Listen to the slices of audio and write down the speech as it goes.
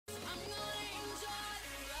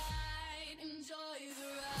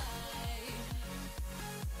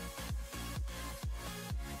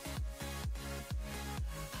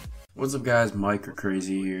What's up guys, Mike or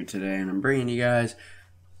Crazy here today, and I'm bringing you guys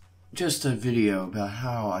just a video about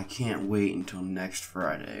how I can't wait until next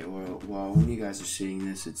Friday. Well, when you guys are seeing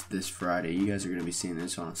this, it's this Friday. You guys are going to be seeing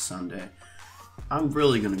this on a Sunday. I'm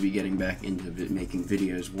really going to be getting back into making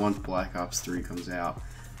videos once Black Ops 3 comes out.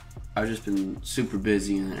 I've just been super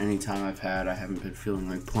busy, and any time I've had, I haven't been feeling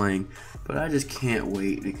like playing, but I just can't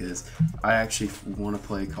wait because I actually want to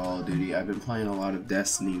play Call of Duty. I've been playing a lot of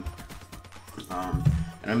Destiny,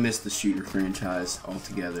 and I miss the shooter franchise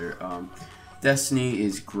altogether. Destiny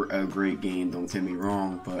is a great game, don't get me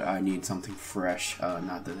wrong, but I need something fresh,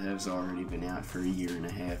 not that it has already been out for a year and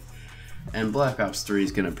a half. And Black Ops 3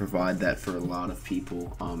 is going to provide that for a lot of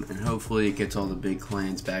people, and hopefully it gets all the big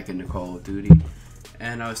clans back into Call of Duty.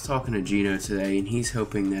 And I was talking to Gino today, and he's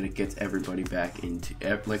hoping that it gets everybody back into,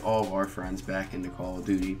 like all of our friends back into Call of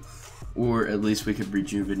Duty, or at least we could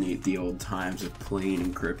rejuvenate the old times of playing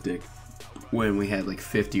in Cryptic when we had like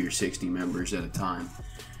 50 or 60 members at a time,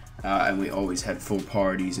 and we always had full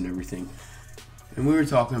parties and everything. And we were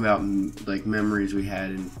talking about like memories we had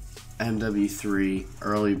in MW3,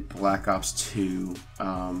 early Black Ops 2.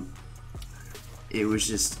 It was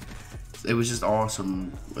just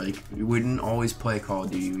awesome. Like, we didn't always play Call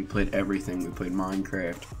of Duty. We played everything. We played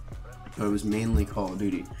Minecraft, but it was mainly Call of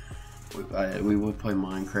Duty. We would play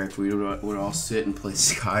Minecraft. We would all sit and play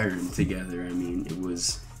Skyrim together. I mean, it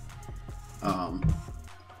was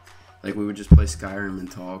like we would just play Skyrim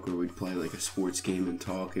and talk, or we'd play like a sports game and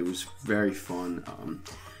talk. It was very fun.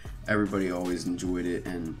 Everybody always enjoyed it,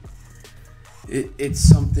 and it's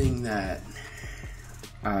something that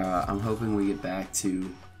I'm hoping we get back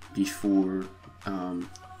to before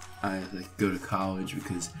I like go to college,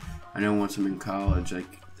 because I know once I'm in college,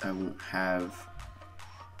 like, I won't have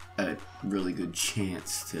a really good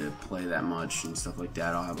chance to play that much and stuff like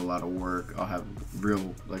that. I'll have a lot of work. I'll have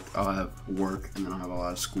work, and then I'll have a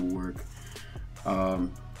lot of schoolwork.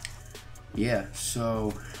 Yeah,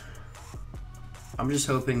 so I'm just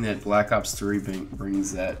hoping that Black Ops 3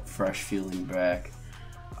 brings that fresh feeling back.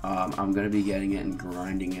 I'm going to be getting it and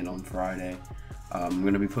grinding it on Friday. I'm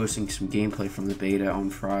going to be posting some gameplay from the beta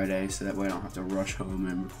on Friday, so that way I don't have to rush home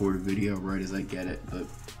and record a video right as I get it. But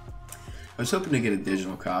I was hoping to get a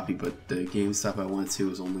digital copy, but the GameStop I went to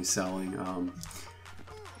was only selling,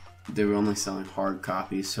 they were only selling hard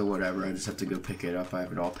copies, so whatever, I just have to go pick it up. I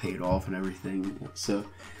have it all paid off and everything, so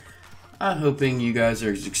I'm hoping you guys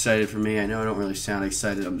are as excited for me. I know I don't really sound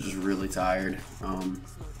excited, I'm just really tired.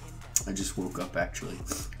 I just woke up, actually,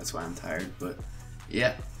 that's why I'm tired, but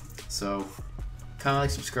yeah, so comment, like,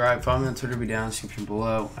 subscribe, follow me on Twitter, be down in the description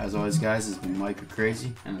below. As always guys, this has been Mike or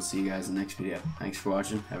Crazy, and I'll see you guys in the next video. Thanks for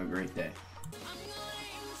watching, have a great day.